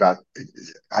talked about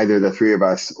either the three of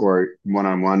us or one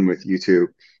on one with you two.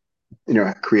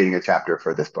 Creating a chapter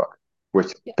for this book,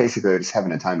 which basically I just haven't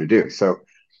had time to do. So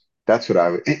that's what I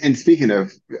would. And speaking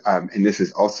of, and this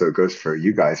is also goes for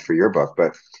you guys for your book,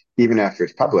 but even after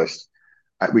it's published,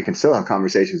 we can still have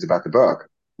conversations about the book,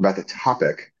 about the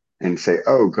topic, and say,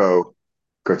 oh, go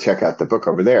check out the book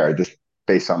over there, just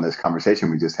based on this conversation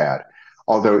we just had.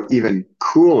 Although even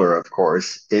cooler, of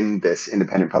course, in this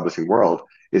independent publishing world,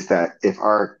 is that if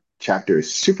our chapter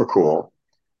is super cool,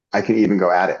 I can even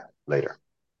go at it later.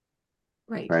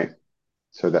 Right.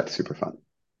 So that's super fun.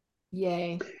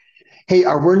 Yay. Hey,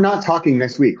 we're not talking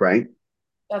next week, right?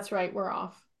 That's right. We're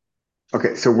off.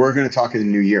 Okay, so we're going to talk in the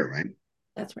new year, right?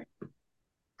 That's right.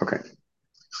 Okay.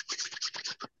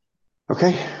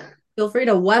 Okay. Feel free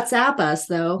to WhatsApp us,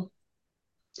 though.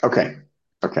 Okay.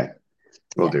 Okay.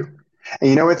 We'll do.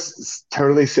 And it's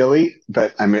totally silly,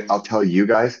 but I'll tell you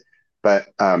guys, but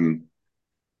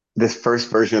this first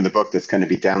version of the book that's going to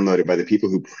be downloaded by the people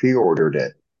who pre-ordered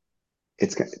it,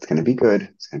 it's going to be good.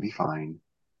 It's going to be fine,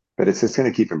 but it's just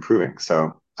going to keep improving.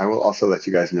 So I will also let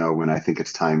you guys know when I think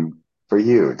it's time for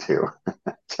you to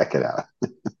check it out.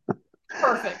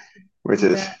 Perfect. Which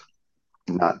is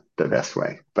not the best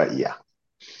way, but yeah.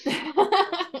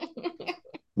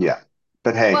 Yeah.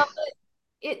 But hey. Well,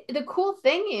 the cool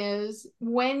thing is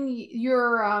when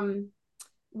you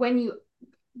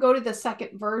go to the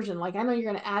second version, like I know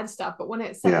you're going to add stuff, but when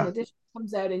second edition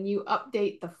comes out and you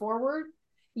update the forward,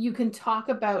 you can talk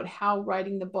about how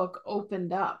writing the book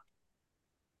opened up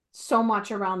so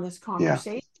much around this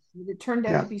conversation. It turned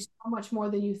out to be so much more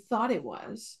than you thought it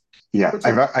was. Yeah,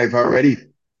 I've already.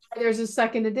 There's a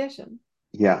second edition.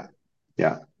 Yeah,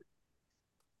 yeah,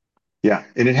 yeah,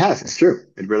 and it has. It's true.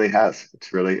 It really has.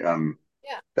 It's really.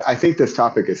 I think this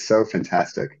topic is so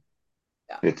fantastic.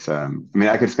 Yeah. It's. I mean,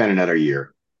 I could spend another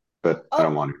year, but I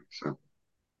don't want to. So.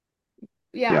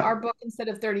 Yeah, our book instead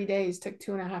of 30 days took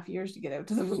 2.5 years to get out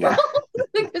to the world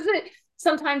because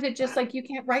sometimes it's just like you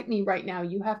can't write me right now.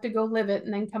 You have to go live it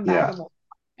and then come back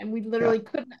and we literally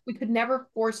could never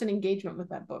force an engagement with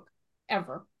that book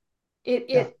ever.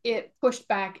 It pushed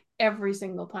back every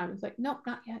single time. It's like, nope,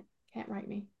 not yet. Can't write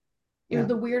me. It was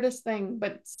the weirdest thing,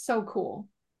 but so cool.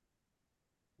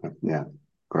 Yeah,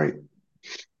 great.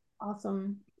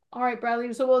 Awesome. All right,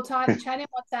 Bradley. So we'll chat in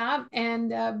WhatsApp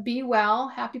and be well.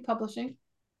 Happy publishing.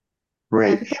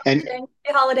 Right. And happy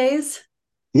holidays.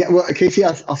 Yeah. Well, KC,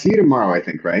 I'll see you tomorrow, I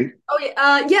think, right? Oh,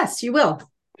 yeah. Yes, you will.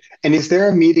 And is there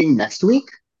a meeting next week?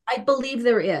 I believe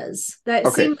there is. That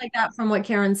seemed like that from what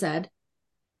Karen said.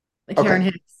 Karen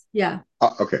Hicks. Yeah.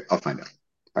 Okay. I'll find out.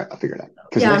 All right. I'll figure it out.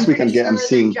 Because next week I'm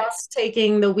seeing just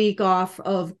taking the week off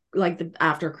of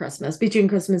after Christmas, between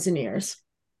Christmas and New Year's.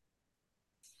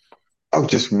 Oh,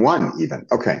 just one even.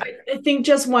 Okay. I think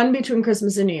just one between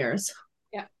Christmas and New Year's.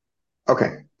 Yeah.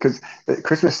 Okay. Because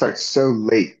Christmas starts so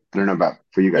late. I don't know about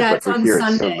for you guys, but for here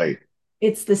Sunday. It's so late.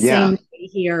 It's the same day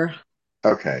here.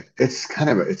 Okay. It's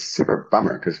it's super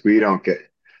bummer because we don't get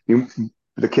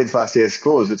the kids' last day of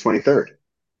school is the 23rd.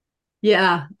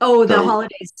 Yeah. Oh, the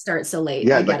holidays start so late.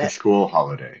 Yeah, like the school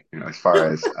holiday, as far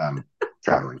as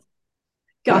traveling.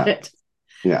 Got it.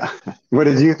 Yeah. What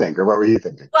did you think, or what were you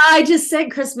thinking? Well, I just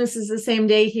said Christmas is the same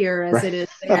day here as Right. it is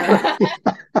there.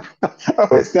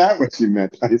 Oh, is that what you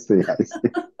meant? I see. I see.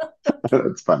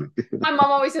 That's funny. My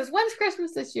mom always says, "When's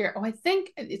Christmas this year?" Oh, I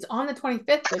think it's on the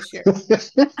 25th this year.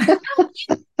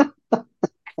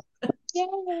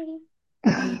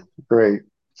 Yay. Great.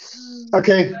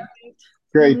 Okay.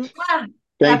 Great. Mwah.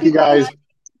 Thank Happy you guys. publishing.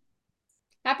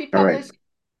 Happy All right. publishing.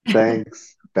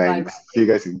 Thanks. Bye Thanks. bye. See you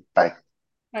guys soon. Bye.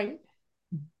 Bye.